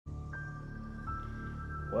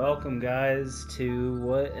Welcome, guys, to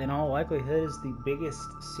what in all likelihood is the biggest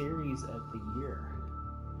series of the year,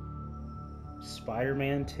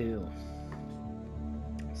 Spider-Man 2.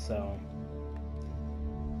 So,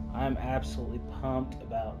 I'm absolutely pumped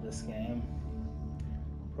about this game.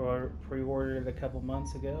 Pre-ordered it a couple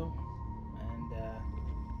months ago, and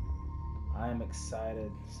I'm excited.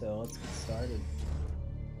 So, let's get started.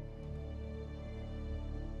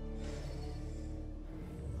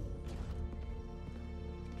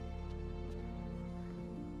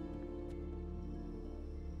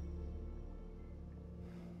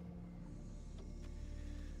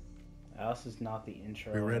 This is not the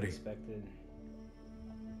intro We're ready. I expected.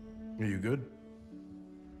 Are you good?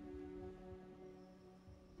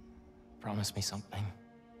 Promise me something.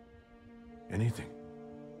 Anything?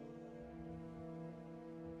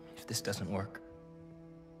 If this doesn't work,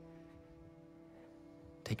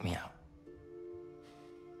 take me out.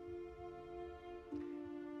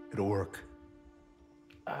 It'll work.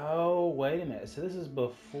 Oh, wait a minute. So this is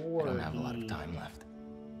before I don't have a lot of time left.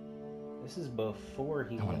 This is before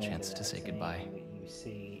he I want a went chance into to say that goodbye. scene that you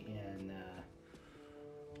see in.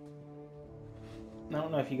 I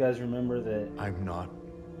don't know if you guys remember that. I'm not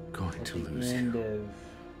going At to the lose end you. of.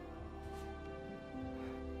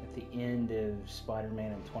 At the end of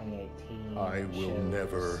Spider-Man in 2018. I it will shows-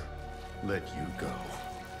 never let you go.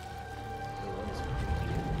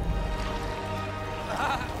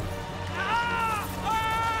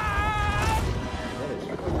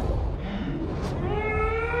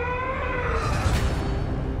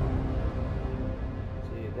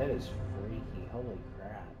 Dude, that is freaky. Holy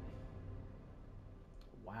crap.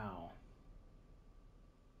 Wow.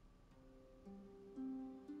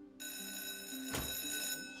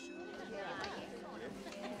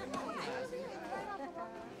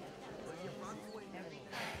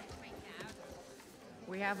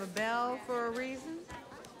 We have a bell for a reason.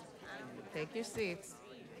 Take your seats.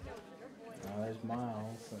 Oh, there's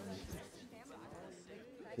Miles.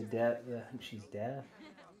 And she's deaf.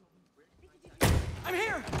 I'm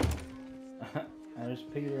here! There's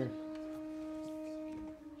Peter.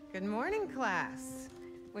 Good morning, class.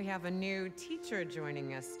 We have a new teacher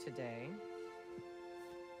joining us today.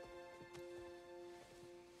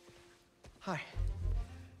 Hi,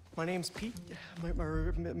 my name's Pete,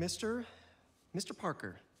 Mr.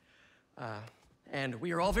 Parker. And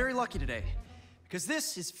we are all very lucky today, because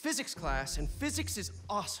this is physics class, and physics is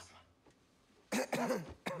awesome.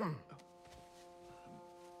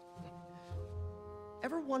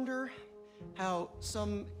 Ever wonder how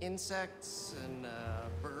some insects and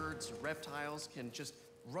birds, reptiles can just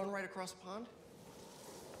run right across a pond?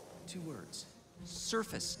 2 words: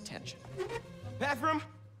 surface tension. Bathroom?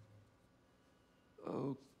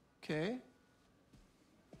 Okay.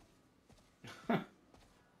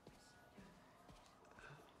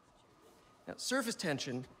 Now, surface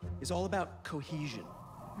tension is all about cohesion.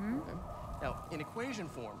 Okay? Now, in equation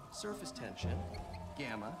form, surface tension,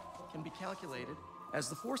 gamma, can be calculated as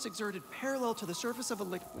the force exerted parallel to the surface of a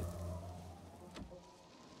liquid,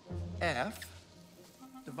 F,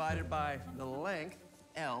 divided by the length,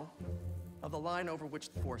 L, of the line over which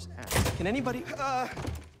the force acts. Can anybody...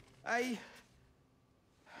 I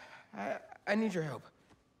need your help.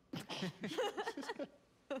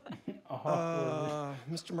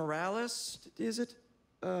 Mr. Morales, is it?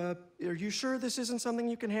 Are you sure this isn't something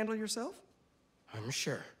you can handle yourself? I'm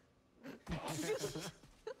sure.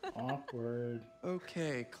 Awkward.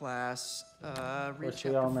 Okay, class. Read Which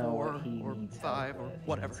we chapter all know 4 what he or needs 5 help or with. He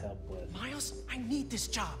whatever. needs help with. Miles, I need this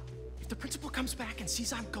job. If the principal comes back and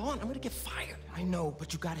sees I'm gone, I'm gonna get fired. I know,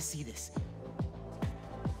 but you gotta see this.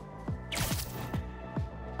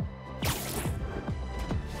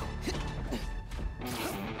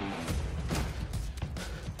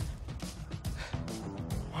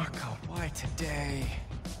 Marco, why today?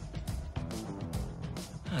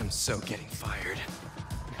 I'm so getting fired.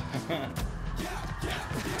 See how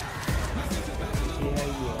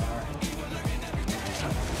you are.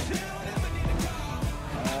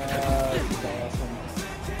 That's awesome.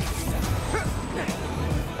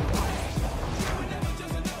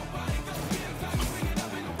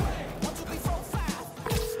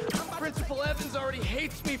 Principal Evans already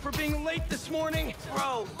hates me for being late this morning.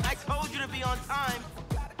 Bro, I told you to be on time.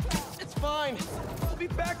 It's fine. We'll be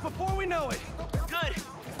back before we know it. Good,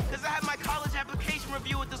 because I have my college application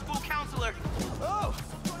review with the school counselor. Oh,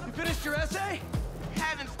 you finished your essay?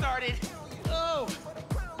 Haven't started. Oh,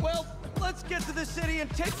 well, let's get to the city and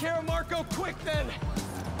take care of Marco quick then.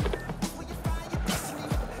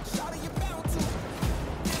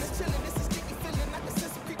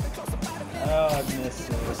 Oh, I missed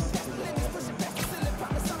this. This is awesome.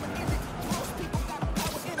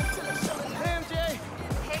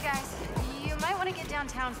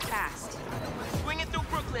 downtown fast. Swinging through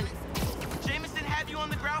Brooklyn. Jameson have you on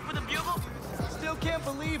the ground for the bugle? Still can't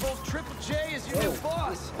believe old Triple J is your new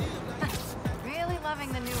boss. Really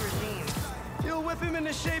loving the new regime. You'll whip him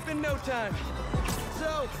into shape in no time.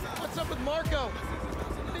 So, what's up with Marco?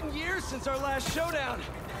 It's been years since our last showdown.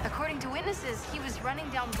 According to witnesses, he was running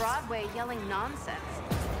down Broadway yelling nonsense.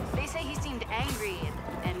 They say he seemed angry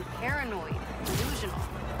and paranoid, delusional.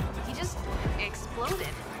 He just exploded.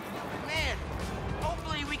 Man,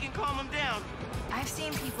 hopefully we can calm him down. I've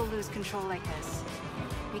seen people lose control like this.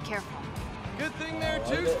 Be careful. Good thing there are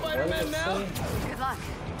two Spider-Men now. Good luck.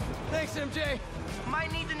 Thanks, MJ.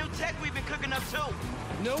 Might need the new tech we've been cooking up too.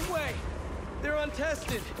 No way. They're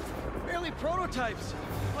untested. Barely prototypes.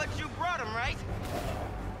 But you brought them, right?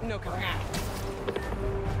 No comment.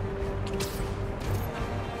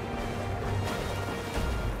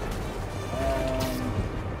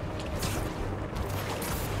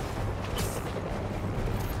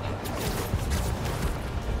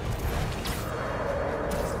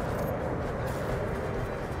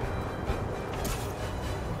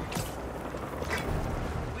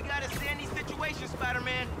 We got a sandy situation,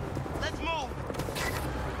 Spider-Man. Let's move.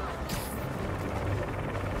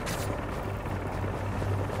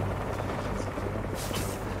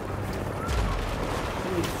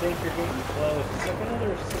 You think you're getting close? It's like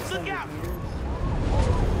another 600 Look out! meters.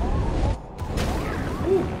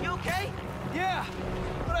 You okay? Yeah,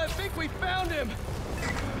 but I think we found him.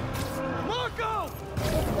 Marco!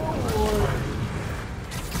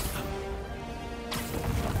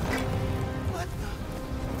 What the?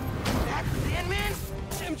 That's Sandman?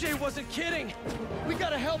 MJ wasn't kidding. We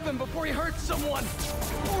gotta help him before he hurts someone.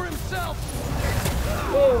 Or himself.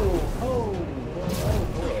 Whoa! Oh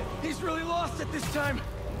boy. He's really lost at this time.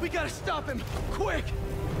 We gotta stop him. Quick!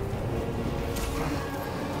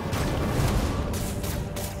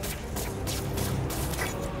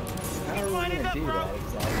 How are we Line it gonna up, do bro. that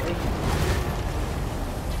exactly?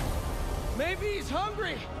 Maybe he's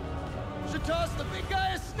hungry. Should toss the big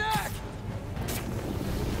guy a snack.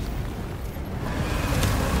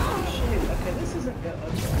 Oh shit! Okay, this isn't good.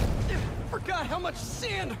 Okay. Forgot how much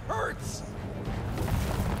sand hurts.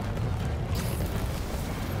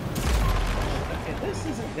 Okay, this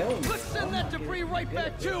isn't going. Let's good. send I'm that not debris getting right good back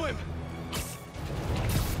at to this. him.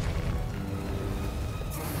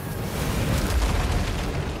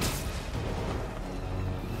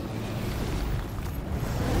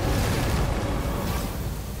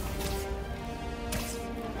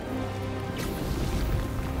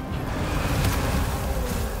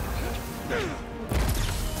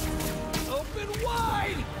 Open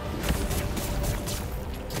wide!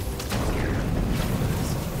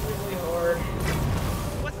 Really hard.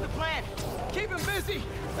 What's the plan? Keep him busy.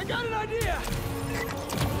 I got an idea.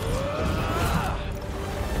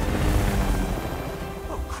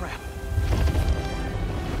 Oh crap.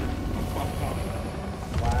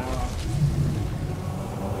 Wow.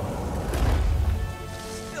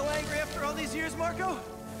 Still angry after all these years, Marco?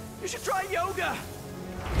 You should try yoga.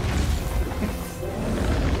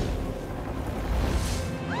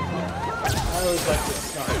 I always like to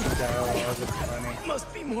snark dialogue. It's funny.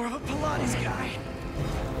 Must be more of a Pilates guy.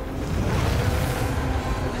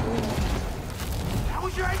 That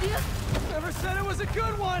was your idea? Never said it was a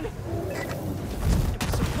good one. It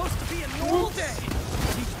was supposed to be a normal day.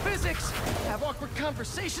 Teach physics, have awkward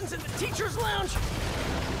conversations in the teacher's lounge.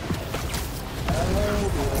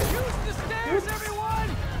 Use the stairs, everyone!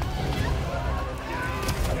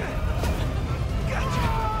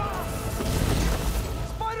 Gotcha!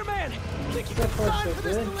 Spider-Man! Think you So can far, sign so for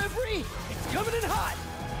this good. delivery? It's coming in hot!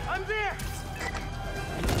 I'm there.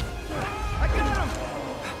 I got him!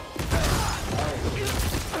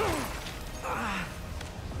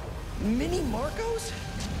 Mini Marcos?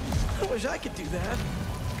 I wish I could do that.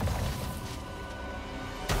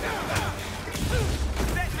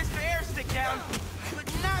 Set Mr. Airstick down, but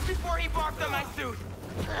not before he barked on my suit.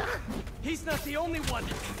 He's not the only one.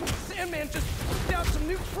 Sandman just picked out some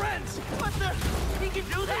new friends. What the? He can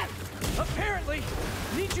do that? Apparently.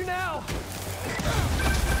 Need you now.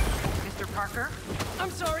 Mr. Parker,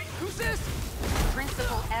 I'm sorry, who's this?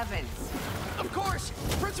 Principal Evans. Of course,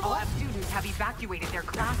 Principal All F. students have evacuated their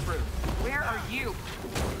classroom. Where are you?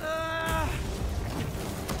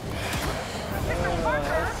 Mr.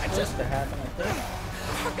 Parker! It's supposed to happen, I think.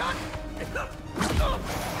 Forgot.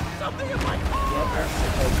 Something in my Yep, car. that's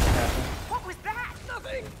supposed to happen. What was that?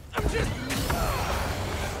 Nothing. I'm just.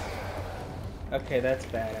 Okay, that's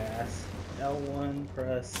badass. L1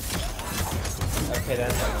 press. Okay,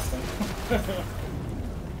 that's awesome.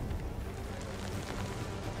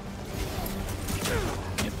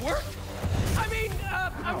 It worked. I mean,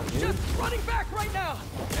 I'm Ow, dude. just running back right now!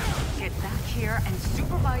 Get back here and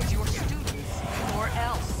supervise your students, or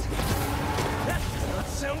else. That does not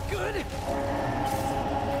sound good!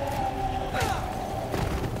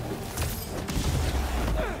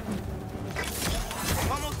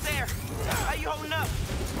 Almost there. How you holding up?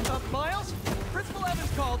 Miles? Principal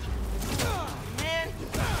Evans called. Man,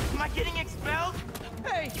 am I getting expelled?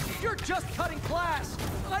 Hey, you're just cutting class.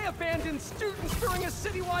 I abandoned students during a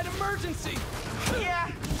citywide emergency. Yeah,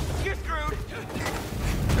 you're screwed.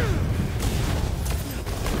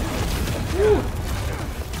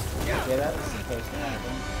 Yeah, that was supposed to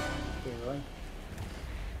happen. Really?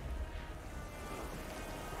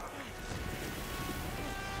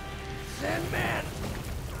 Sandman!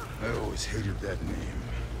 I always hated that name.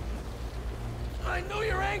 I know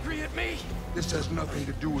you're angry at me. This has nothing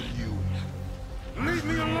to do with you. Leave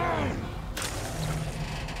me alone!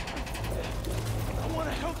 I want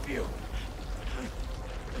to help you.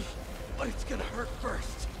 But it's gonna hurt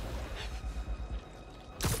first.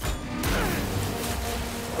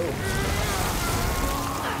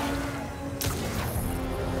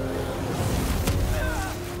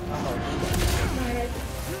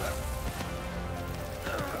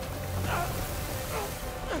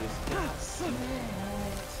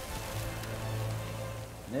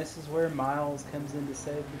 And this is where Miles comes in to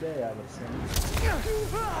save the day, I would assume.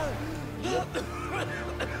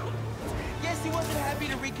 Guess he wasn't happy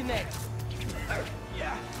to reconnect.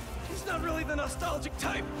 Yeah, he's not really the nostalgic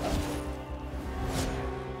type.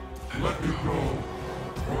 Let me go,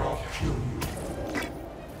 or I'll kill you.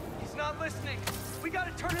 He's not listening. We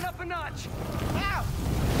gotta turn it up a notch. Ow!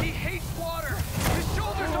 He hates water. His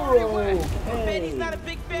shoulders already wet. I bet he's not a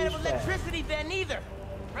big fan of electricity then either.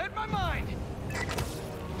 Read my mind.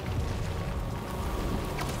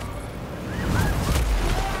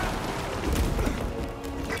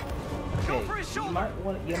 Go for his shoulder.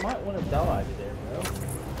 You might want to dodge there, bro.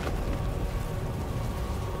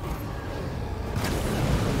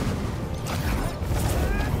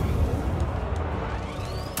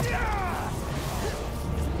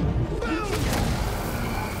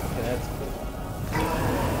 Okay, that's cool.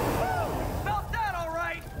 Felt that all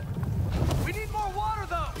right. We need more water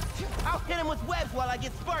though. I'll hit him with webs while I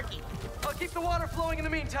get Sparky. I'll keep the water flowing in the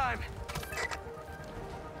meantime.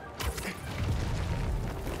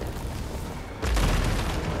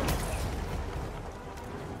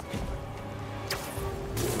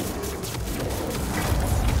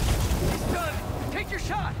 He's done. Take your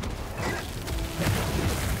shot.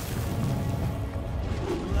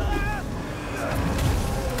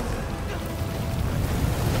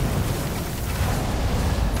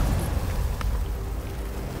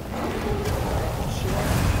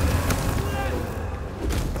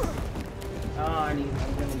 I'm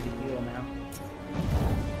gonna need to heal now.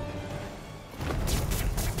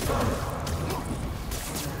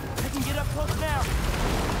 I can get up close now.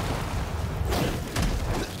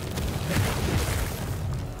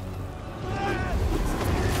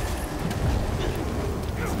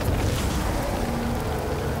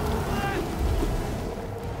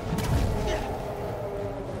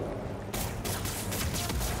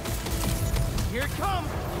 Here it comes.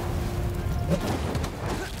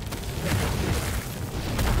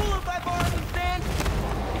 Pull it by bars and sand.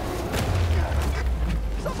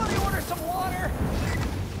 Somebody order some water.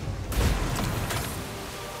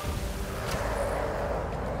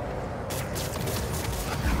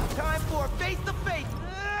 Time for face to face.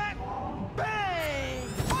 Bang!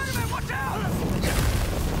 Spider-Man, watch out!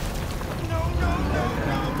 No, no, no,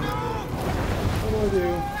 no, no! What do I do?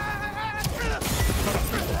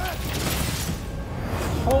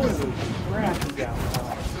 Holy crap, you got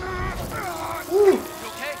You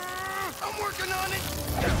okay? I'm working on it.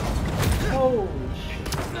 holy shit.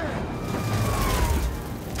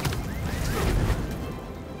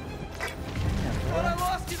 Thought I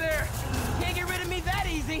lost you there. Can't get rid of me that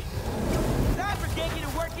easy. Time for Genki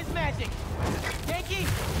to work his magic. Genki,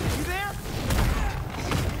 you there?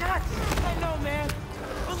 Nuts! I know, man.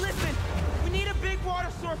 But listen, we need a big water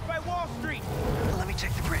source by Wall Street. Let me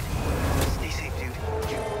check the grid. Stay safe, dude.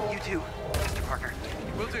 You too, Mr. Parker.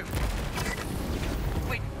 Will do.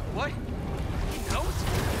 Wait, what? He knows?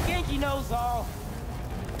 Genki knows all.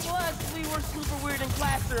 Plus, we were super weird in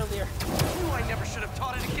class earlier. Knew I never should have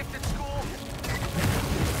taught at a gifted school.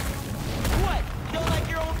 What? Don't like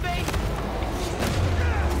your own face?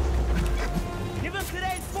 Give him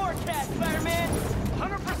today's forecast, Spider-Man.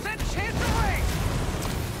 100% chance of rain.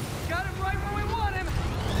 Got him right where we want him.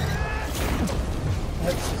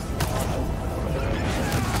 That's just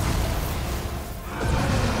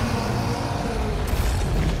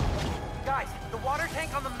Guys, the water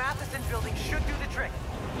tank on the Matheson building should do the trick.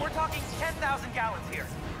 We're talking 10,000 gallons here.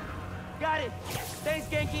 Got it. Thanks,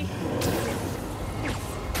 Genki.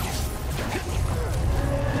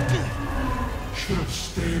 Should have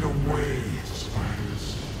stayed away,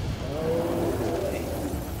 spiders.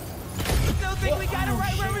 Still think we got it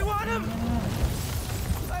right where we want him?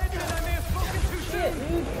 I admit I may have spoken too soon.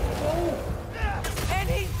 And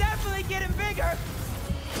he's definitely getting bigger.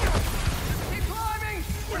 Keep climbing.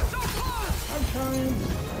 We're so close. I'm trying.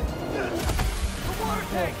 The water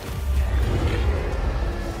tank.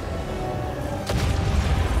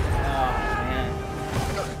 Oh man.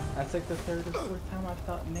 That's like the third or fourth time I've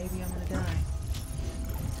thought maybe I'm gonna die.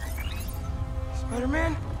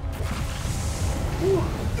 Spider-Man?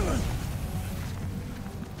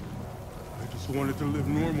 I just wanted to live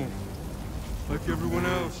normal, like everyone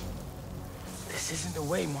else. This isn't the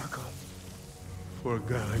way, Marco. For a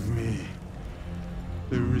guy like me,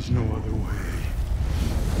 there is no other way.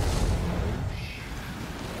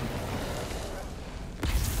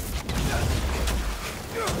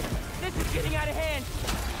 This is getting out of hand.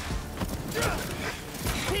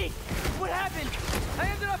 Pete, what happened? I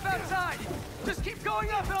ended up outside. Just keep going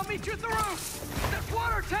up and I'll meet you at the roof. That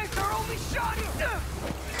water tank's our only shot.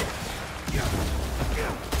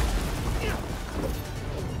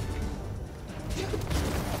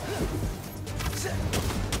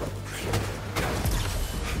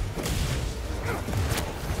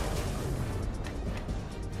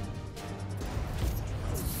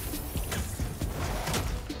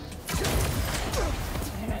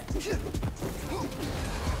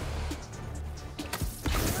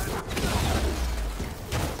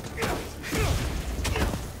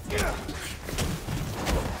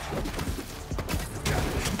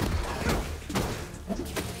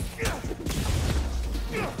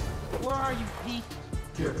 Where are you, Pete?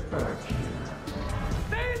 Get back here.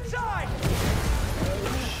 Stay inside!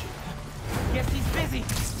 Guess he's busy.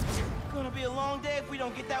 Gonna be a long day if we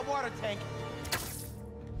don't get that water tank.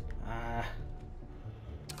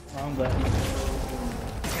 Wrong button.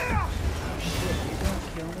 Shit, don't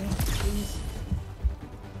kill me, please.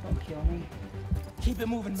 Don't kill me. Keep it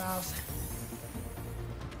moving, Miles.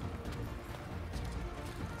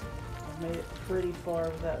 I've made it pretty far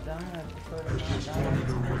without dying. I prefer to I not just die. wanted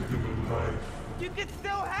a regular life. You could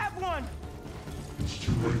still have one! It's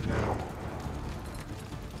too late now.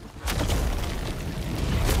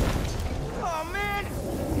 Oh, man!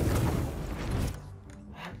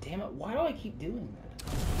 God damn it, why do I keep doing that?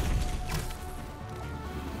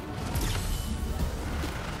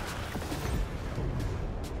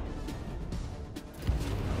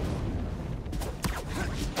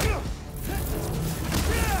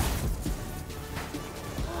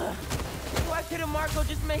 Why couldn't Marco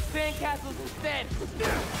just make sandcastles instead?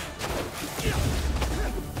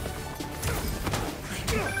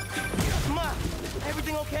 Ma,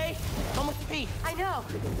 everything okay? Almost Pete. I know.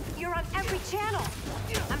 You're on every channel.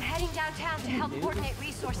 I'm heading downtown to help coordinate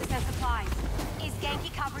resources and supplies. Is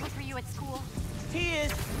Genki covering for you at school? He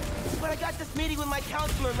is. But I got this meeting with my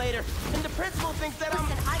counselor later, and the principal thinks that I'm...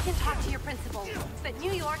 Listen, I can talk to your principal, but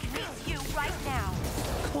New York needs you right now.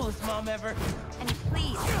 Coolest mom ever. And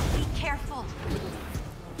please, be careful.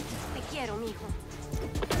 Te quiero, mijo.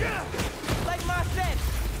 Like Ma said,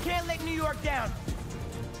 can't let New York down.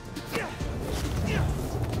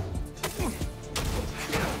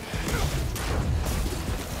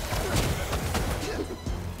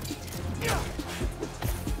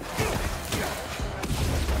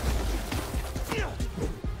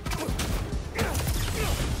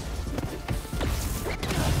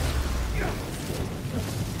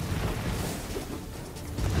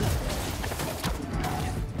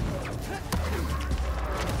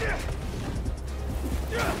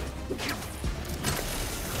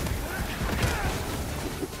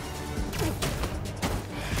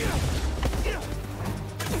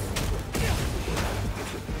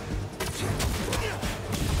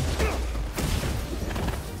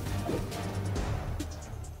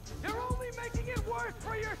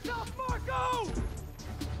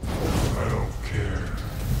 I don't care.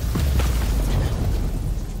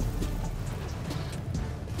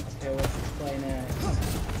 Okay, what's this play next?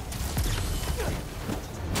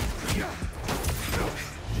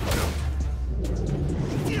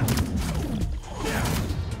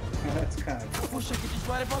 That's kind of cool. Wish I could just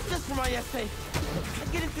write about this for my essay.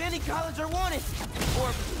 I'd get into any college I wanted.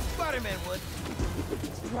 Or Spider-Man would.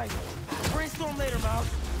 Right. Brainstorm later, Miles.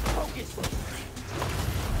 Focus.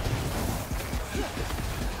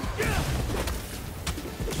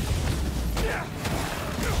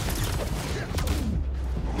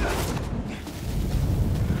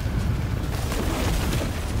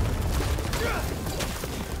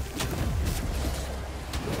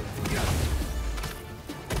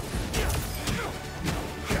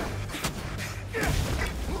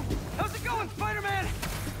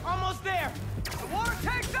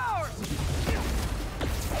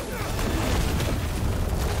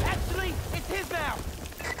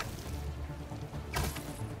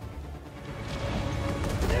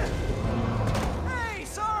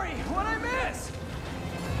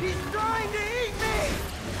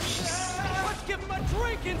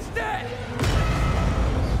 back instead!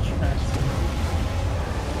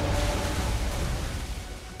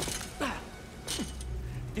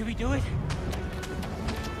 Did we do it?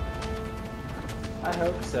 I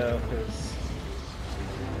hope so, because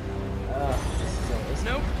this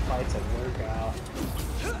Nope. fight's a workout.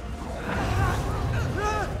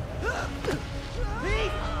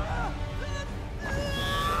 Pete!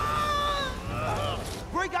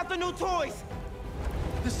 Break out the new toys!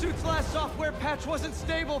 The suit's last software patch wasn't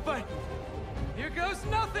stable, but here goes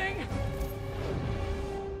nothing!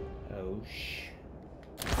 Oh, shh.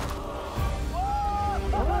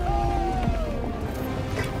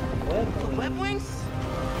 Web wings?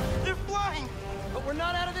 They're flying! But we're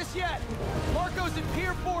not out of this yet. Marco's at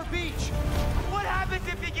Pier 4 Beach. What happens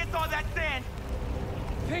if he gets all that sand?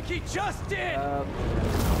 Think he just did!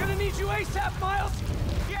 Gonna need you ASAP, Miles!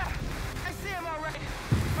 Yeah, I see him all right.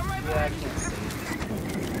 I'm right Yeah, I behind can't you. see.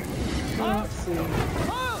 Can't see.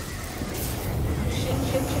 Oh!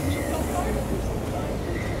 Shit, don't fire.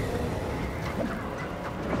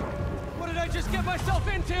 What did I just get myself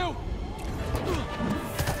into?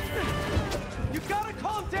 You gotta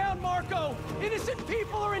calm down, Marco! Innocent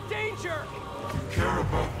people are in danger! You care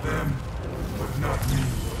about them, but not me.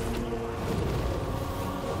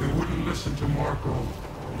 They wouldn't listen to Marco.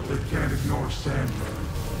 They can't ignore Sandman.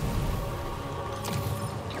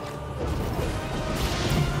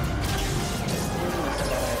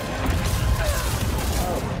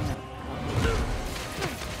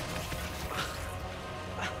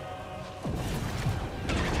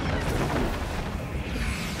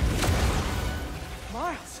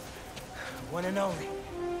 Miles! One and only.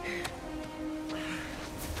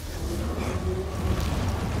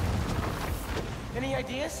 Any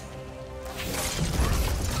ideas?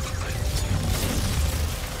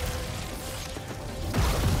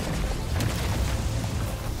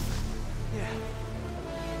 Yeah.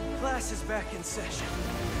 Class is back in session.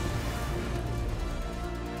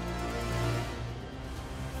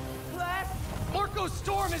 Class? Marco's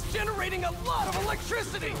storm is generating a lot of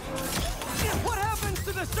electricity! What happens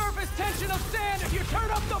to the surface tension of sand if you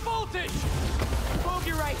turn up the voltage? Oh,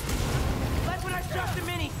 you're right. Like when I struck the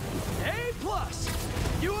minis. A+.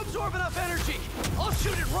 You absorb enough energy. I'll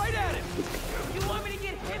shoot it right at him. You want me to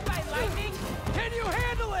get hit by lightning? Can you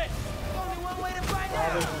handle it? Only one way to find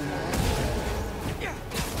out.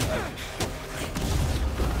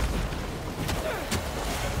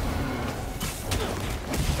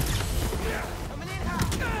 Coming in hot.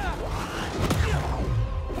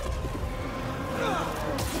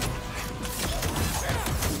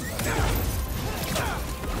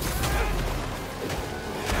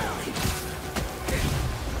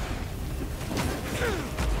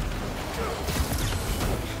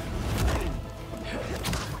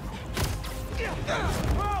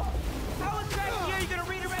 Bro, how exactly are you gonna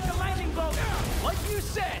redirect the lightning bolt? Like you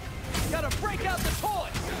said, gotta break out the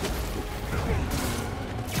toys.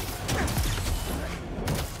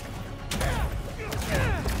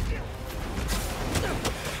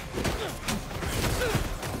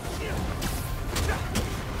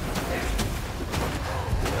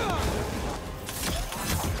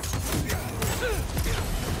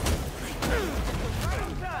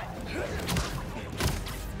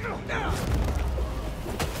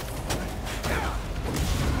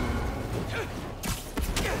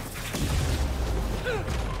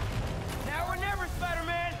 Now or never,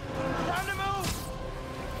 Spider-Man! Time to move!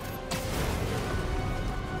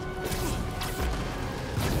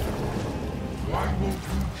 Why won't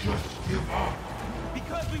you just give up?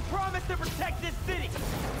 Because we promised to protect this city!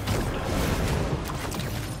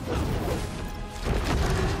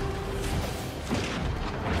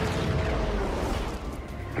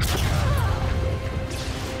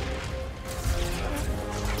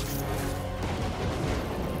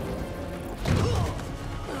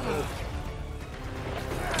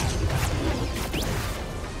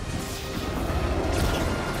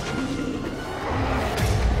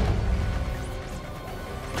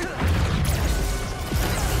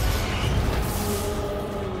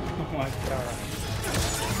 Oh my god.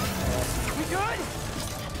 We good?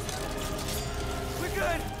 We're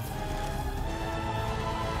good!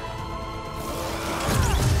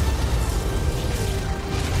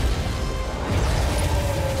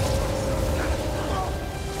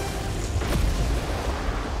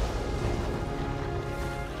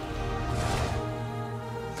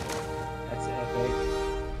 That's epic.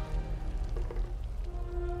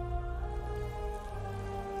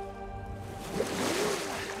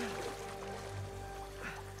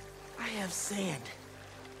 I have sand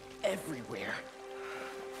everywhere.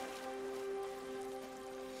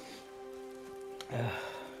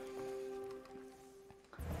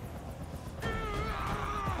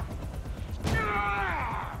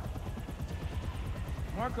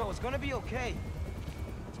 Marco, it's gonna be okay.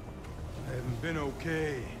 I haven't been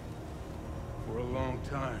okay for a long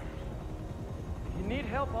time. If you need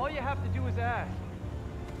help, all you have to do is ask.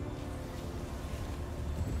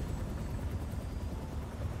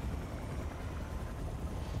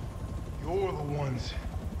 You're the ones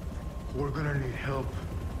who are gonna need help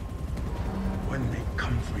when they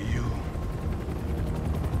come for you.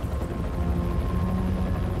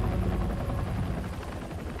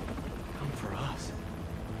 Come for us.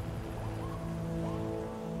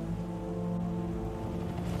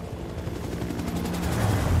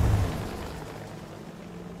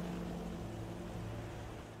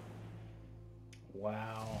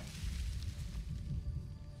 Wow.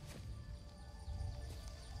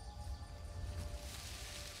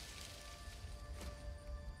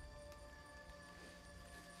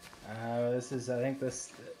 This is, I think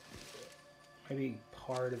this, maybe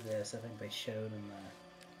part of this, I think they showed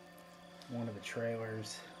in one of the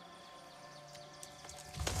trailers.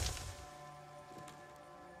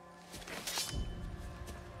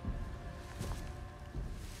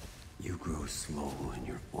 You grow slow in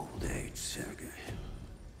your old age, Sergei.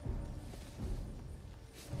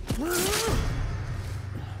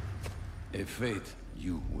 A fate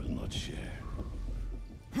you will not share.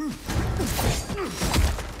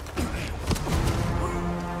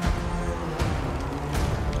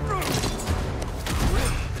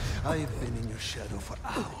 I've been in your shadow for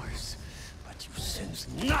hours, but you sense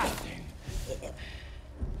nothing.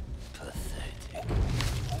 Pathetic.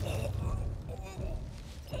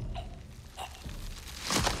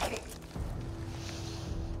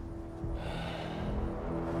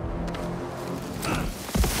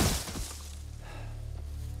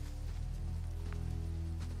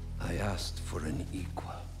 I asked for an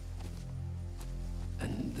equal.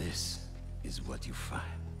 And this is what you find.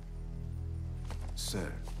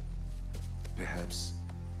 Sir, perhaps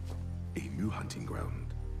a new hunting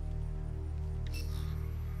ground.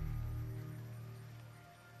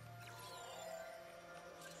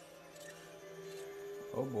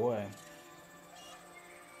 Oh boy.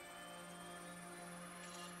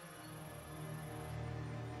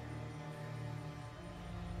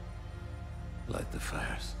 Light the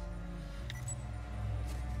fires.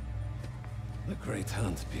 The great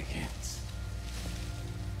hunt begins.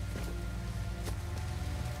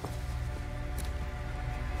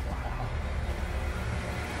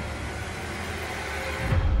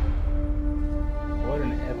 What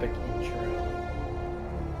an epic intro.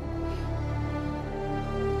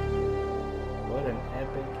 What an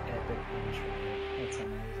epic intro. That's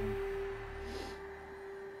amazing.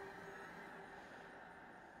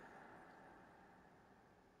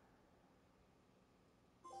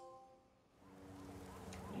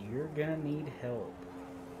 You're gonna need help.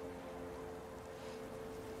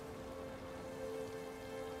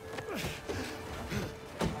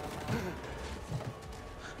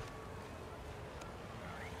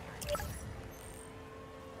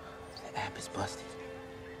 The app is busted.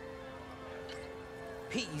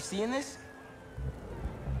 Pete, you seeing this?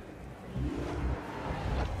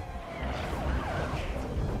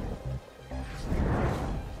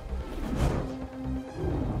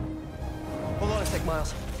 Hold on a sec,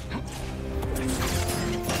 Miles.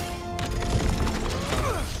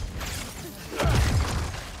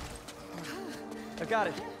 I got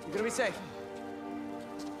it. You're gonna be safe.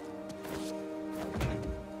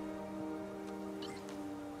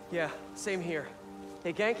 Yeah, same here.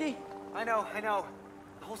 Hey, Genki? I know.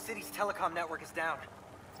 The whole city's telecom network is down.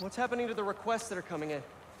 What's happening to the requests that are coming in?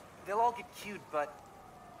 They'll all get queued, but...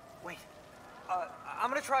 Wait. I'm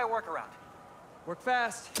gonna try a workaround. Work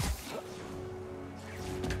fast.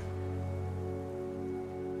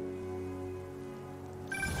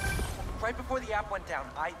 Right before the app went down,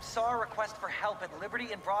 I saw a request for help at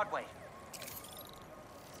Liberty and Broadway.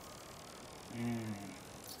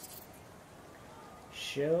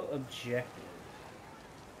 Show objective.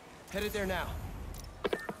 Headed there now.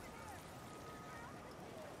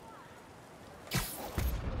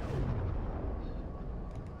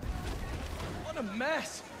 What a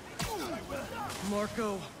mess!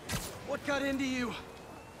 Marco, what got into you?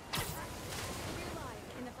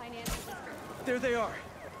 In the financial district. There they are.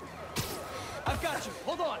 I've got you.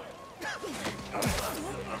 Hold on.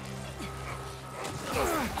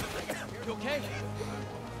 You okay?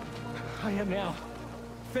 I am now.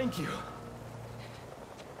 Thank you.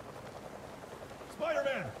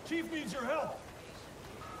 Spider-Man! Chief needs your help!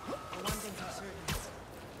 The one thing for certain.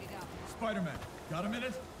 You go. Spider-Man, got a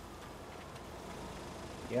minute?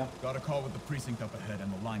 Yeah. Got a call with the precinct up ahead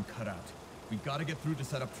and the line cut out. We gotta get through to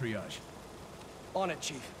set up triage. On it,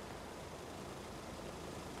 Chief.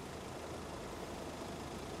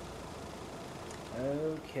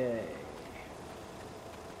 Okay.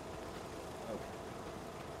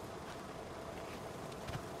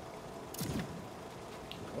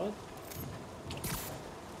 What?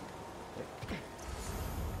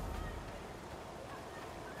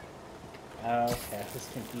 Okay, I was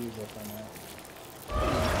confused with on that.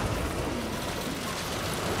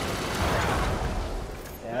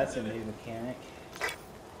 Yeah, that's a new mechanic.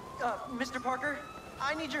 Mr. Parker,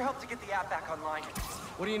 I need your help to get the app back online.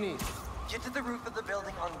 What do you need? Get to the roof of the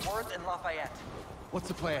building on Worth and Lafayette. What's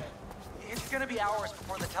the plan? It's gonna be hours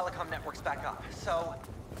before the telecom network's back up, so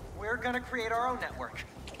we're gonna create our own network.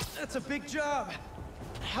 That's a big job.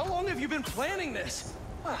 How long have you been planning this?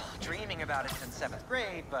 Well, dreaming about it since 7th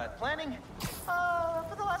grade, but planning,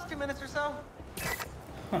 for the last 2 minutes or so.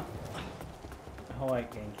 I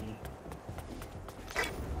like Genki.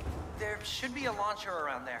 There should be a launcher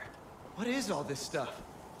around there. What is all this stuff?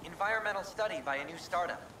 Environmental study by a new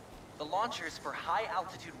startup. The launcher's for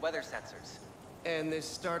high-altitude weather sensors. And this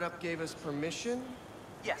startup gave us permission?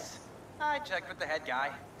 Yes. I checked with the head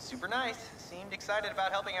guy. Super nice. Seemed excited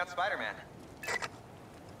about helping out Spider-Man.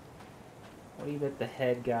 What do you bet the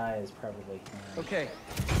head guy is probably him? Okay,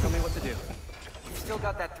 tell me what to do. You still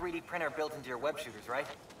got that 3D printer built into your web shooters, right?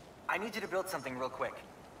 I need you to build something real quick.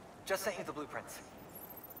 Just sent you the blueprints.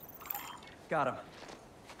 Got him.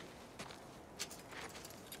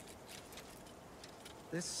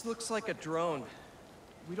 This looks like a drone.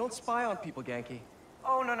 We don't spy on people, Genki.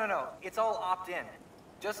 Oh, no. It's all opt-in.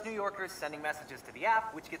 Just New Yorkers sending messages to the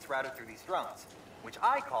app, which gets routed through these drones, which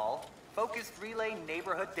I call Focused Relay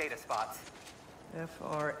Neighborhood Data Spots.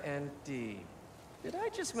 FRND. Did I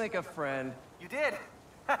just make a friend? You did!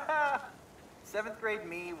 7th grade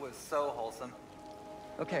me was so wholesome.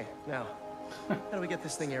 Okay, now, how do we get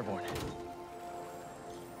this thing airborne?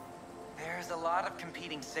 There's a lot of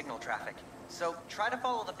competing signal traffic, so try to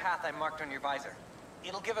follow the path I marked on your visor.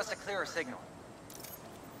 It'll give us a clearer signal.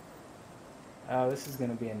 Oh, this is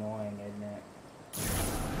gonna be annoying, isn't it?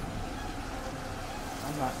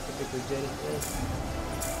 I'm not typically good at this.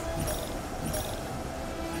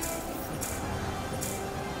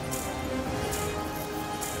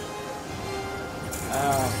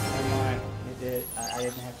 Oh, never mind. It did. I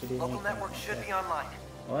didn't have to do anything. Local network should be online.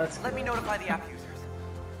 Well, that's Let me good. notify the app users.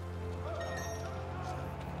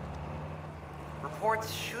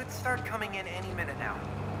 Reports should start coming in any minute now.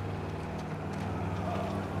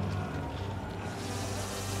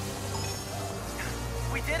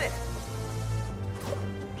 We did it!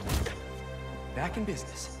 Back in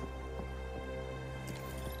business.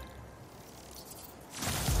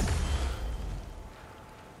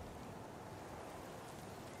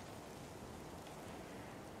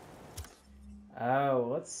 Oh,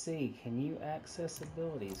 let's see. Can you access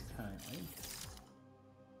abilities currently?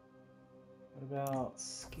 What about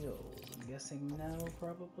skills? I'm guessing no,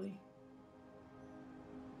 probably.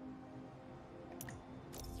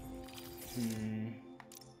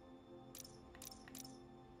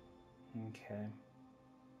 Okay.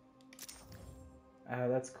 Oh,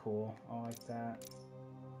 that's cool. I like that.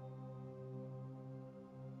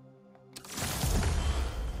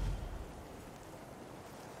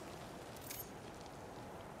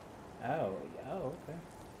 Oh, okay.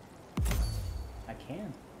 I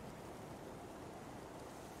can.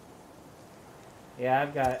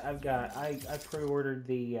 Yeah, I pre-ordered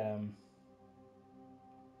the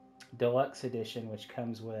deluxe edition, which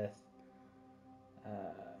comes with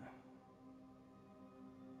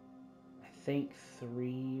I think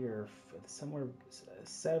 3 or somewhere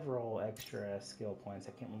several extra skill points.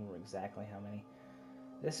 I can't remember exactly how many.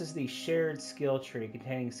 This is the shared skill tree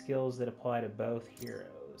containing skills that apply to both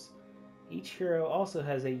heroes. Each hero also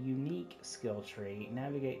has a unique skill tree.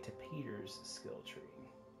 Navigate to Peter's skill tree.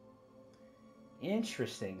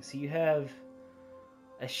 Interesting. So you have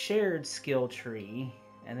a shared skill tree,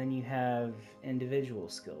 and then you have individual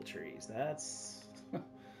skill trees. That's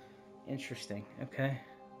interesting. Okay.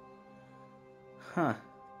 Huh.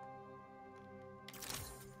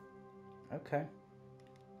 Okay.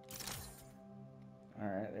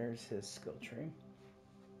 Alright, there's his skill tree.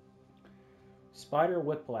 Spider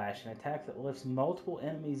Whiplash, an attack that lifts multiple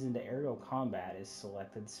enemies into aerial combat, is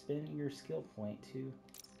selected. Spend your skill point to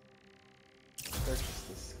purchase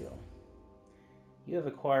this skill. You have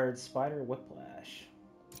acquired Spider Whiplash.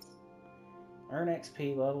 Earn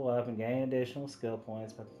XP, level up, and gain additional skill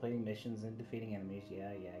points by completing missions and defeating enemies.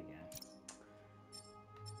 Yeah.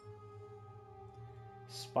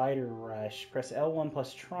 Spider Rush. Press L1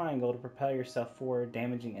 plus triangle to propel yourself forward,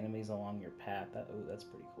 damaging enemies along your path. Oh, that's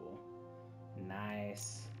pretty cool.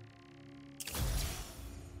 Nice.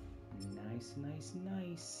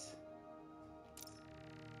 Nice.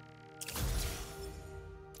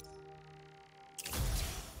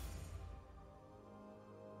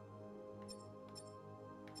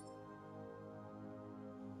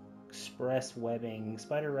 express webbing.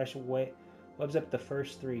 Spider Rush webs up the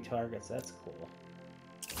first 3 targets. That's cool.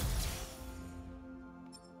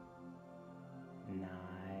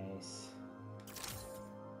 Nice.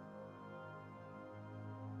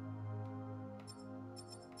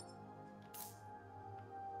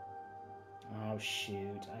 Oh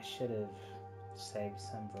shoot, I should have saved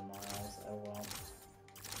some for Miles. Oh well.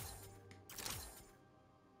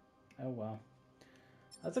 Oh well.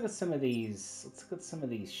 Let's look at some of these. Let's look at some of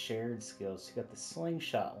these shared skills. You got the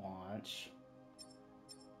slingshot launch.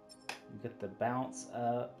 You got the bounce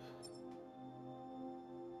up.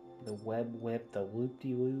 The web whip, the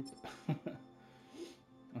loop-de-loop.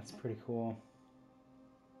 That's pretty cool.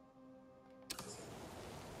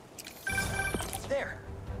 There!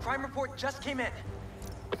 Crime report just came in.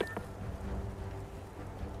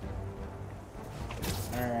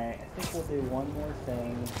 Alright, I think we'll do one more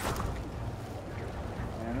thing.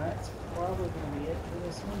 And that's probably going to be it for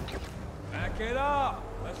this one. Back it up!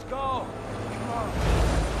 Let's go! Come on!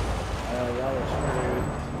 Oh, y'all are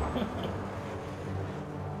screwed.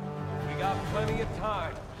 We got plenty of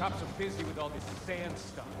time. Cops are busy with all this sand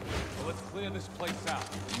stuff. So let's clear this place out.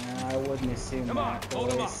 No, I wouldn't assume Come on, that,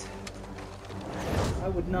 hold him up. boys. I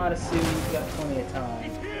would not assume you've got plenty of time.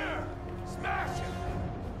 He's here! Smash him!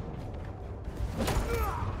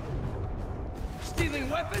 Stealing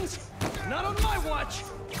weapons? Not on my watch!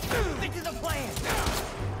 Stick to the plan!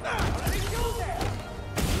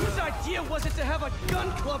 Whose idea was it to have a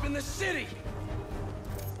gun club in the city?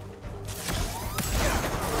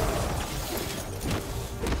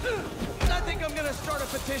 I think I'm gonna start a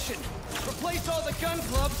petition. Replace all the gun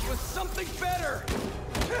clubs with something better.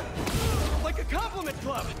 Like a compliment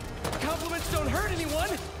club. Compliments don't hurt anyone,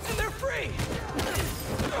 and they're free.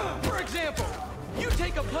 For example, you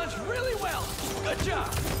take a punch really well. Good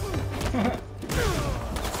job.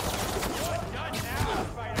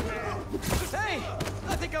 Hey,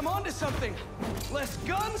 I think I'm onto something. Less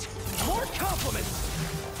guns, more compliments.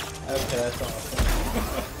 Okay, that's awesome.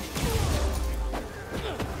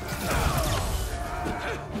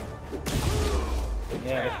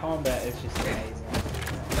 Yeah, the combat is just amazing.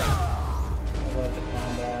 I love the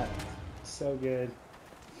combat. So good.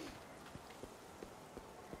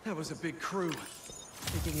 That was a big crew.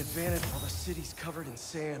 Taking advantage while the city's covered in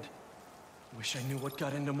sand. Wish I knew what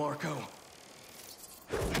got into Marco.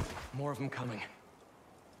 More of them coming.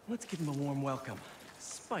 Let's give him a warm welcome.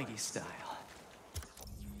 Spidey style.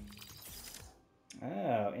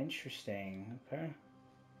 Oh, interesting. Okay.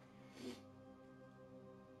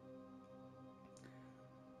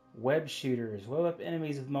 Web shooters. Web up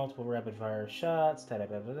enemies with multiple rapid fire shots. Da da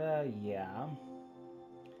da da da. Yeah.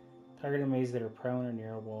 Target enemies that are prone or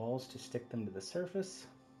near walls to stick them to the surface.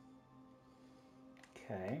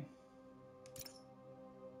 Okay.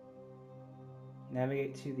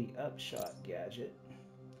 Navigate to the upshot gadget.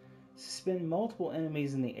 Suspend multiple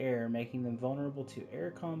enemies in the air, making them vulnerable to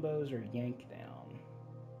air combos or yank down.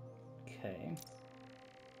 Okay.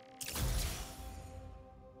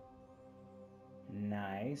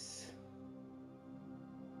 Nice.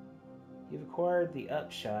 You've acquired the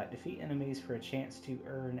upshot. Defeat enemies for a chance to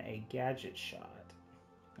earn a gadget shot.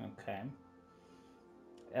 Okay.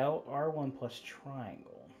 R1 plus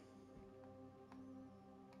triangle.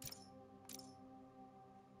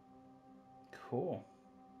 Cool.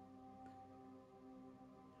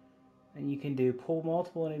 And you can do pull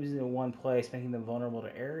multiple enemies into one place, making them vulnerable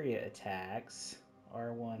to area attacks.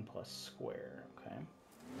 R1 plus square. Okay.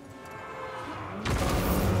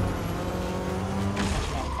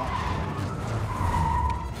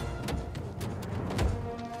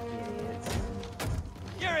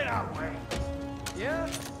 Get it our way! Yeah?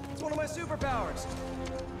 It's one of my superpowers.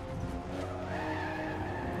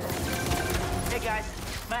 Hey guys,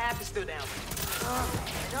 my app is still down.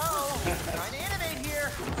 No! Trying to innovate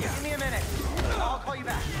here! Give me a minute. I'll call you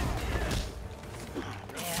back.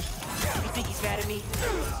 Man, you think he's mad at me?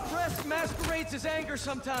 Stress masquerades as anger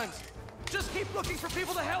sometimes. Just keep looking for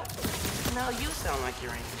people to help. No, you sound like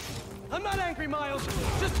you're angry. I'm not angry, Miles.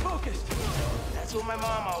 Just focused. That's what my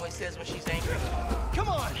mom always says when she's angry. Come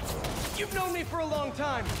on. You've known me for a long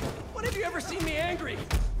time. When have you ever seen me angry?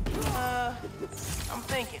 I'm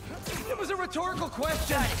thinking. It was a rhetorical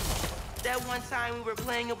question. That one time we were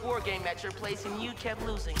playing a board game at your place and you kept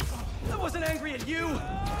losing. I wasn't angry at you.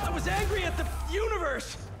 I was angry at the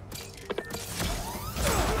universe.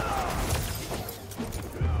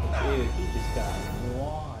 Dude, he just got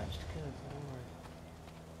launched. Good lord.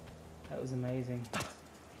 That was amazing.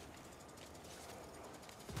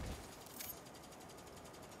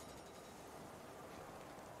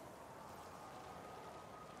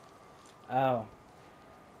 Oh.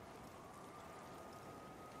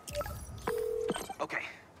 Okay,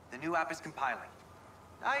 the new app is compiling.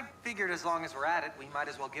 I figured as long as we're at it, we might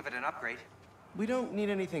as well give it an upgrade. We don't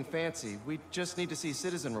need anything fancy. We just need to see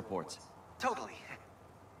citizen reports. Totally.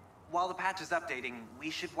 While the patch is updating,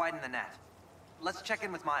 we should widen the net. Let's check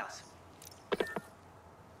in with Miles.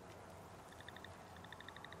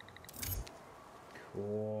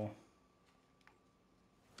 Cool.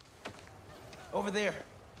 Over there.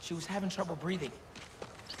 She was having trouble breathing.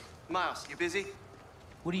 Miles, you busy?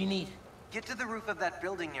 What do you need? Get to the roof of that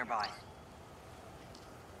building nearby.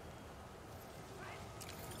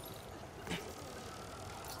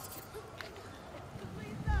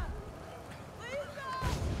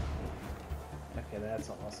 Okay, that's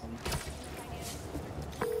awesome.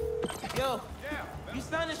 Yo, you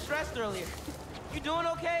sounded stressed earlier. You doing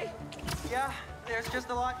okay? Yeah, there's just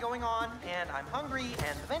a lot going on, and I'm hungry,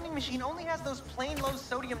 and the vending machine only has those plain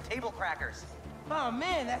low-sodium table crackers. Oh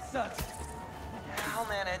man, that sucks. I'll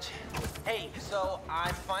manage. Hey, so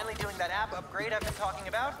I'm finally doing that app upgrade I've been talking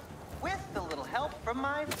about, with a little help from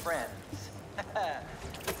my friends.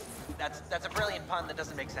 That's a brilliant pun that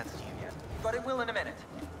doesn't make sense to you yet, but it will in a minute.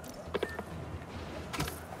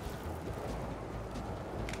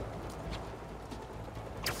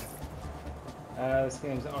 This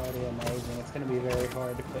game's already amazing. It's going to be very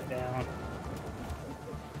hard to put down.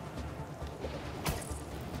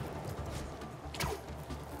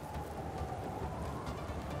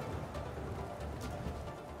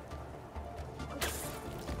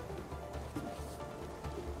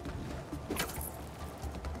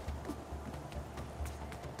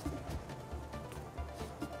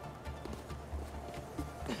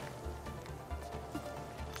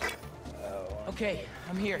 Okay,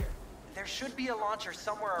 I'm here. There should be a launcher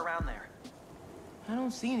somewhere around there. I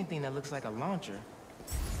don't see anything that looks like a launcher.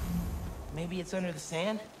 Maybe it's under the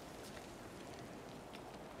sand?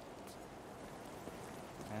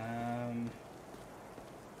 There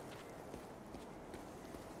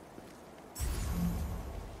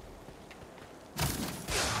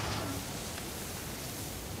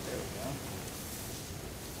we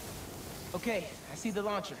go. Okay, I see the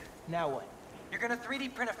launcher. Now what? You're gonna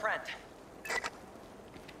 3D print a friend.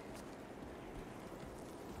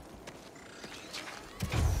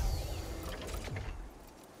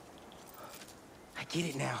 I get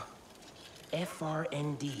it now.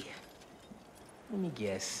 FRND. Let me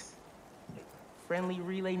guess. Friendly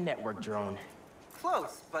Relay Network drone.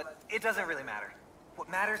 Close, but it doesn't really matter. What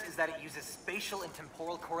matters is that it uses spatial and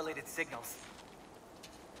temporal correlated signals.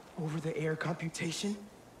 Over-the-air computation?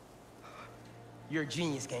 You're a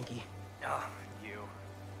genius, Genki. Oh, you.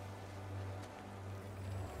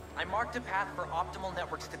 I marked a path for optimal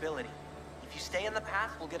network stability. If you stay in the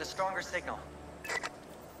path, we'll get a stronger signal.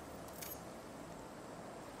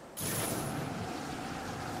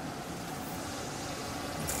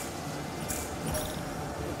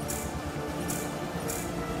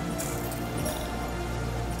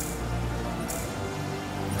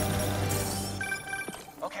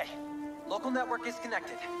 Okay, local network is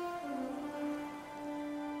connected.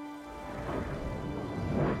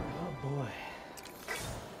 Oh boy.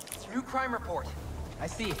 It's a new crime report. I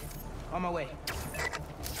see it. On my way.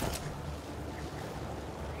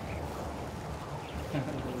 Red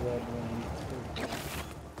wing.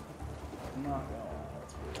 I'm not gonna lie,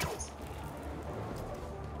 that's pretty awesome.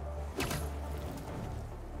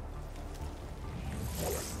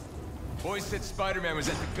 Boys said Spider-Man was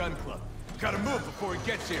at the gun club. Gotta move before he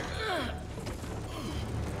gets here.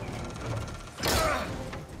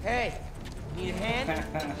 Hey, need a hand?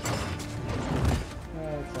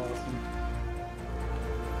 That's awesome.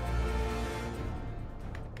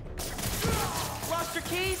 Lost your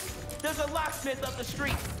keys? There's a locksmith up the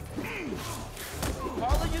street.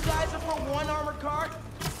 All of you guys are for one armored car?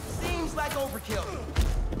 Seems like overkill.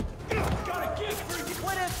 Got a gig for you.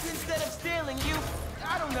 What if instead of stealing you,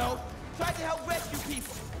 I don't know, tried to help rescue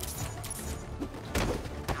people?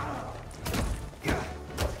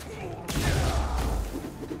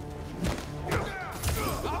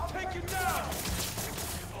 I'll take you down!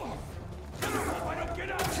 If I don't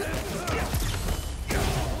get out of here!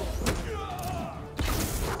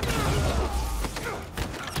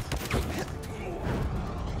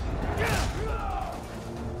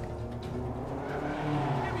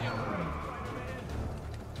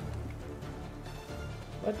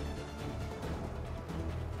 What?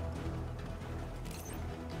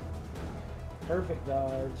 Perfect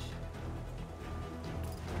dodge.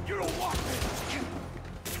 You don't want me!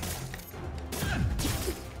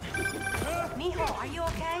 Mijo, are you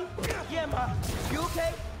okay? Yeah, Ma. You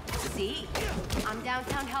okay? See, I'm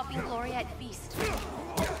downtown helping Gloria at Feast.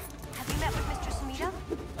 Have you met with Mr. Sumida?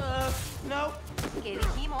 No. Que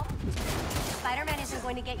dijimos. Spider-Man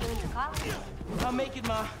going to get you into college. I'll make it,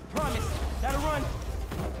 Ma. Promise. Gotta run.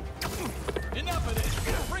 Enough of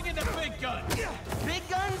this! Bring in the big gun! Big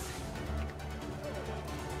guns?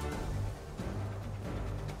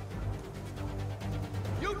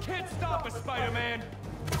 You can't stop us, Spider-Man!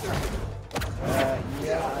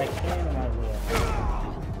 Yeah, I can and I will.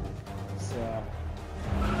 So...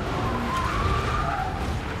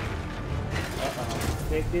 Uh-oh.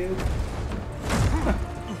 Big dude?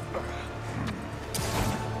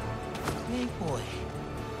 Big boy.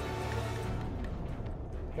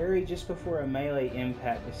 Parry just before a melee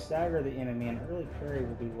impact to stagger the enemy, and early parry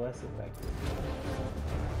will be less effective.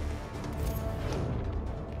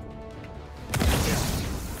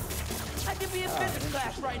 I could be in physics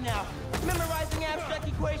class right now, memorizing abstract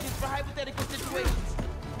equations for hypothetical situations.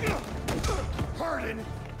 Pardon?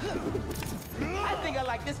 I think I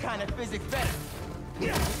like this kind of physics better.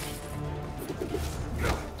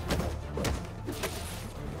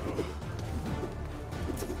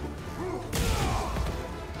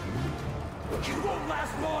 You won't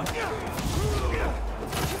last long!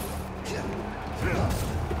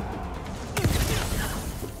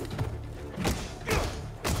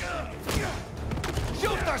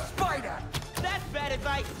 Shoot the spider! That's bad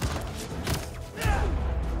advice!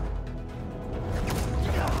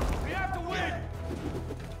 We have to win!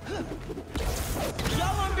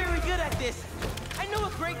 Y'all aren't very good at this. I know a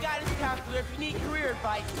great guidance counselor if you need career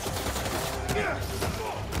advice.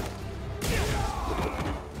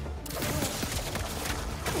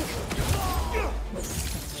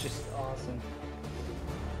 It's just awesome.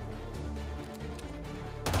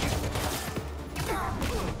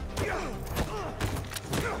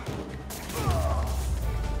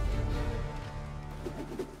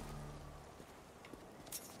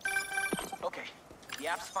 Okay, the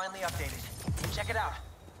app's finally updated. Check it out.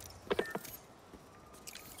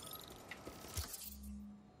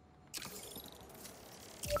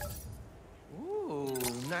 Ooh,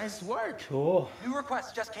 nice work. Cool. New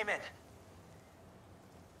request just came in.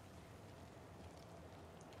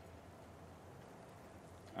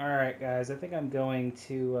 Alright guys, I think I'm going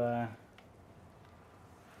to,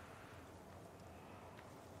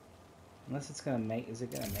 unless it's gonna make, is it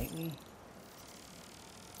gonna make me?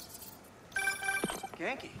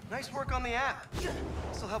 Genki, nice work on the app.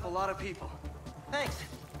 This'll help a lot of people. Thanks.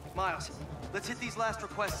 Miles, let's hit these last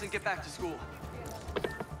requests and get back to school.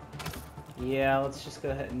 Yeah, let's just go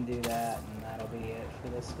ahead and do that, and that'll be it for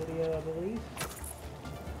this video, I believe.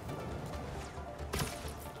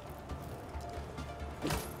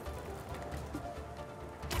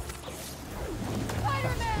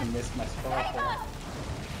 I missed my spot there.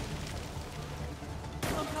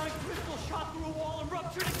 Some kind of crystal shot through a wall and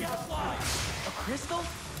ruptured a gas line! A crystal?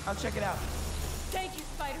 I'll check it out. Thank you,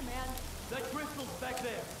 Spider-Man. That crystal's back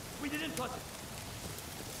there. We didn't touch it.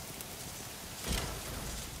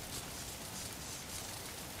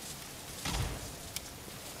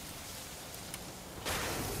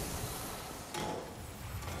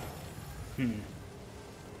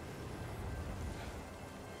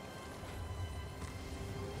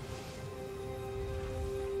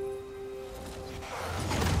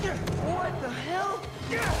 What the hell?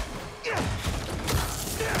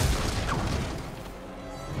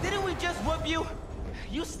 Didn't we just whoop you?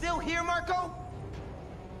 You still here, Marco?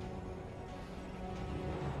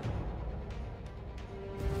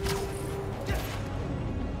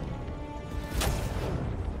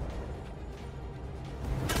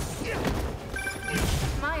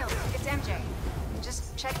 Miles, it's MJ.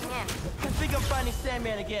 Just checking in. I think I'm finding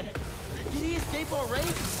Sandman again. Did he escape already?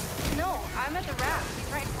 No, I'm at the raft.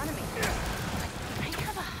 He's right in front of me. I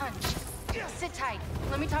have a hunch. Sit tight.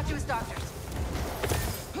 Let me talk to his doctors.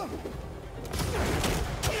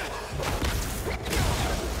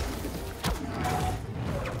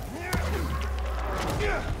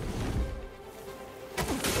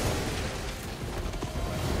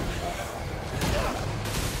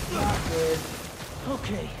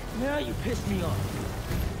 Okay, now you pissed me off.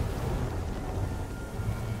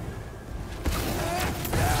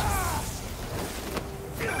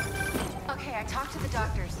 Okay, I talked to the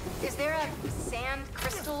doctors. Is there a sand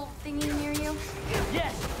crystal thingy near you?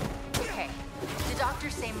 Yes. Okay. The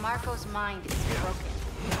doctors say Marco's mind is broken.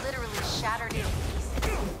 Literally shattered into pieces.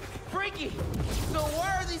 Freaky! So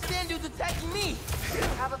why are these sand dudes attacking me?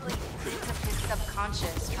 Probably bits of his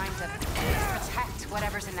subconscious trying to protect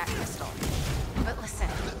whatever's in that crystal. But listen,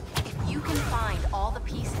 if you can find all the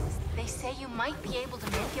pieces, they say you might be able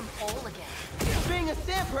to make him whole again. Being a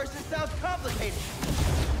sand person sounds complicated.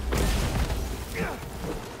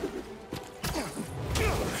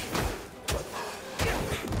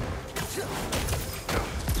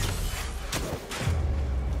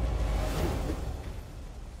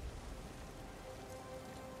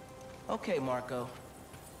 Okay, Marco.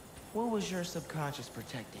 What was your subconscious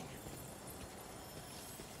protecting?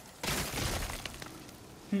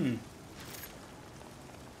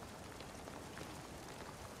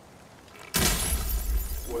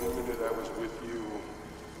 One minute I was with you,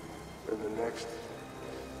 and the next,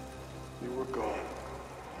 you were gone.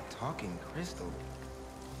 Talking crystal.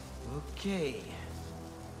 Okay.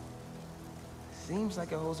 Seems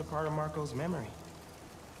like it holds a part of Marco's memory.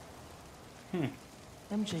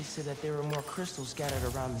 MJ said that there were more crystals scattered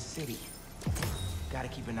around the city. Gotta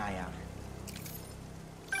keep an eye out.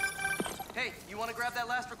 Hey, you want to grab that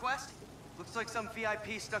last request? Looks like some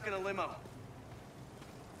VIP stuck in a limo.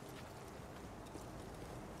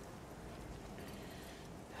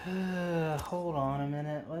 Hold on a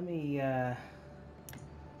minute. Let me,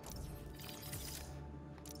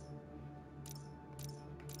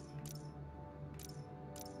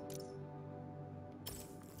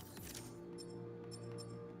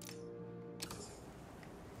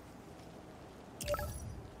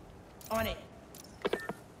 On it.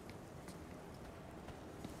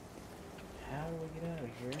 how do we get out of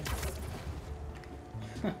here?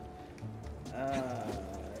 I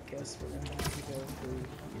guess we're gonna have to go through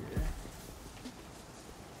here.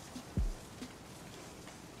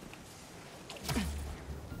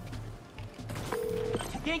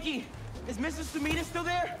 Genki, is Mr. Sumida still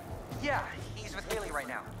there? Yeah, he's with Haley right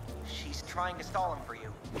now. She's trying to stall him for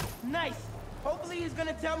you. Nice. Hopefully he's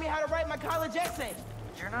gonna tell me how to write my college essay.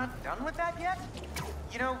 You're not done with that yet?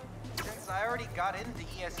 You know, since I already got into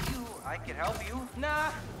ESU, I could help you.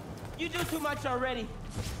 Nah, you do too much already.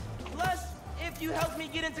 Plus, if you help me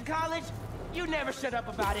get into college, you never shut up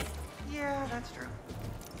about it. Yeah, that's true.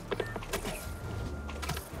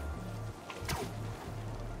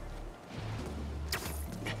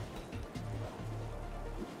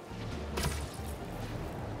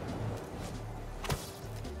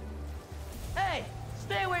 Hey,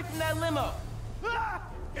 stay away from that limo. Ah!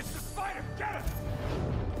 It's the spider! Get it!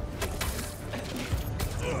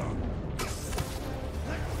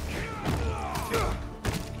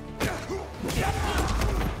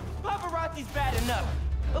 Paparazzi's bad enough,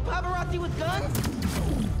 but paparazzi with guns?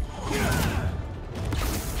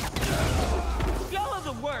 Y'all are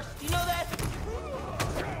the worst, you know that?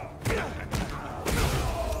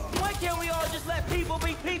 Why can't we all just let people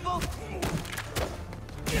be people?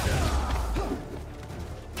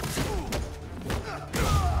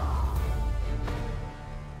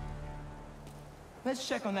 Let's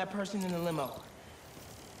check on that person in the limo.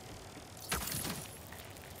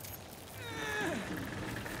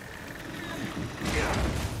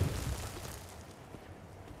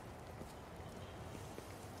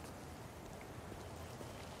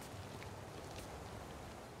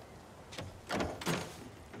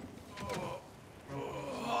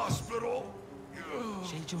 Hospital?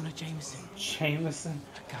 J. Jonah Jameson. Jameson?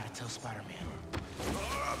 I gotta tell Spider-Man.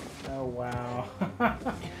 Oh, wow.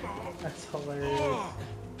 That's hilarious.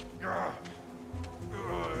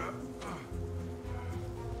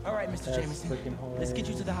 All right, Mr. That's Jameson. freaking Let's get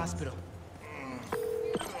you hilarious. to the hospital.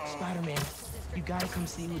 Spider-Man, you gotta come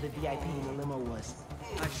see who the VIP in the limo was.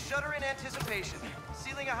 I shudder in anticipation.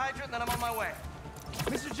 Sealing a hydrant, then I'm on my way.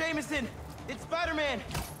 Mr. Jameson, it's Spider-Man.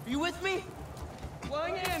 Are you with me?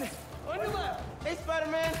 Flying in! On your left! Hey,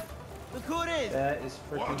 Spider-Man. Look who it is. That is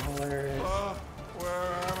freaking hilarious.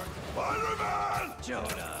 Where am I? Spider-Man!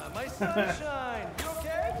 Jonah, my sunshine! You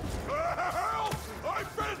okay? Help!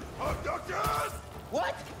 I've been abducted!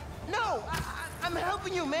 What? No, I'm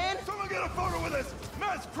helping you, man. Someone get a photo with this!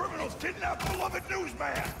 Mass criminals kidnap beloved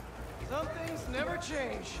newsman! Some things never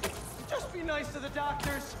change. Just be nice to the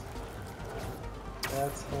doctors.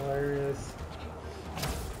 That's hilarious.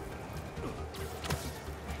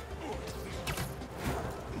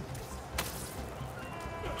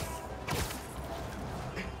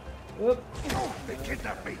 Whoop. Oh, they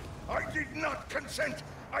kidnapped me! I did not consent!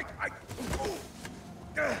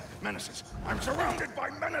 Menaces! I'm surrounded by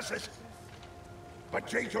menaces! But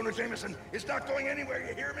J. Jonah Jameson is not going anywhere,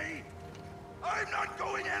 you hear me? I'm not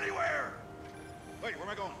going anywhere! Wait, where am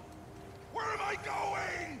I going? Where am I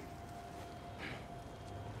going?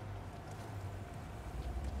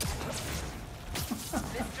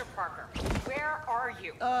 Mr. Parker, where are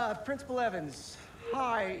you? Principal Evans.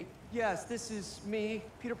 Hi. Yes, this is me,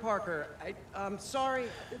 Peter Parker. I'm sorry.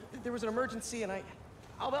 There was an emergency and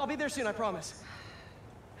I'll be there soon, I promise.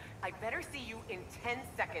 I better see you in 10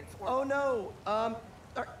 seconds or... Oh no.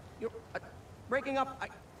 You're breaking up.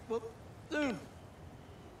 Well, soon.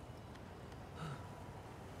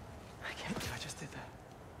 I can't believe I just did that.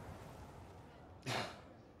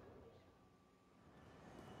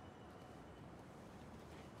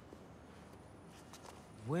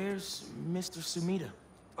 Where's Mr. Sumida?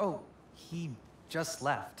 Oh, he just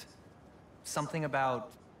left. Something about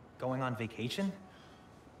going on vacation?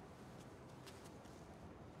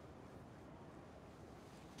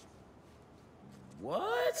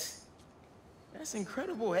 What? That's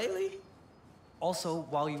incredible, Haley. Also,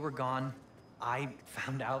 while you were gone, I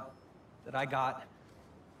found out that I got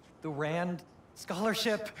the Rand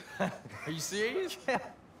scholarship. Are you serious? Yeah.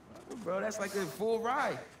 Bro, that's like a full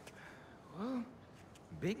ride. Well,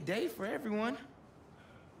 big day for everyone.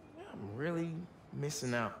 I'm really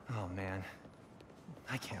missing out. Oh, man.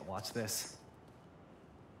 I can't watch this.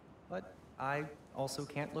 But I also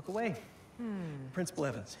can't look away. Principal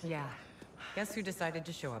Evans. Yeah. Guess who decided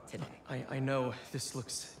to show up today? I know this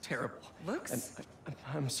looks terrible. Looks? And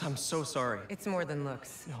I'm so sorry. It's more than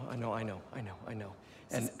looks. No, I know. And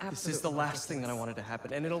This is this is the absolutely last thing that I wanted to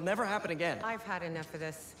happen, and it'll never happen again. I've had enough of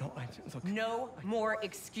this. No, look. No more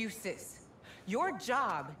excuses. Your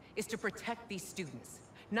job is to protect these students,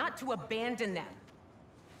 not to abandon them.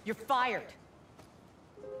 You're fired.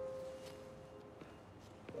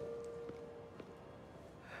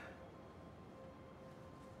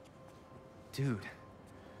 Dude,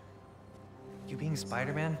 you being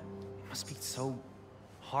Spider-Man must be so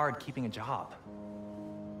hard keeping a job.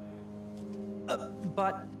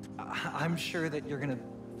 But I'm sure that you're gonna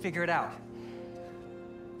figure it out.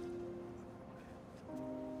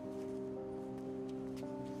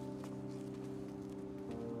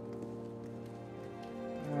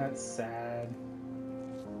 That's sad.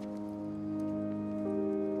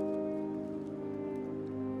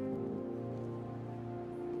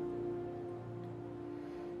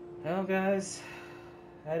 Well, guys,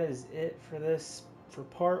 that is it for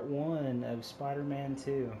part 1 of Spider-Man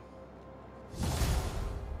 2.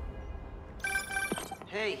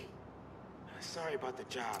 Hey, sorry about the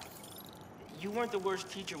job. You weren't the worst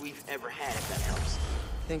teacher we've ever had, if that helps.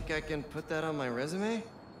 Think I can put that on my resume?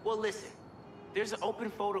 Well, listen. There's an open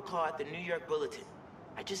photo call at the New York Bulletin.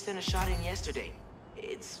 I just sent a shot in yesterday.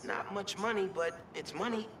 It's not much money, but it's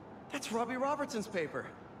money. That's Robbie Robertson's paper.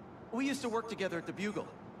 We used to work together at the Bugle.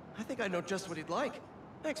 I think I know just what he'd like.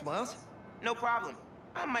 Thanks, Miles. No problem.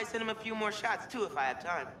 I might send him a few more shots, too, if I have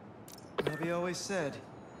time. Robbie always said,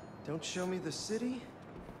 don't show me the city,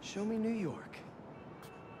 show me New York.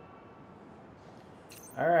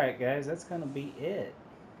 Alright, guys, that's gonna be it.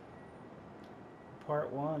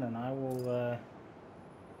 Part 1, and I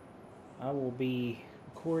will be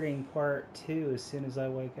recording part 2 as soon as I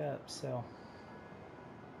wake up, so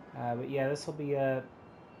but yeah, this will be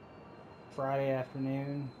Friday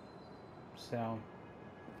afternoon, so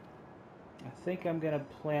I think I'm gonna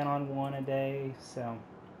plan on one a day. So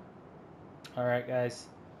alright, guys,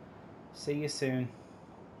 see you soon.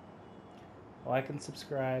 Like and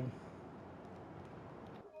subscribe.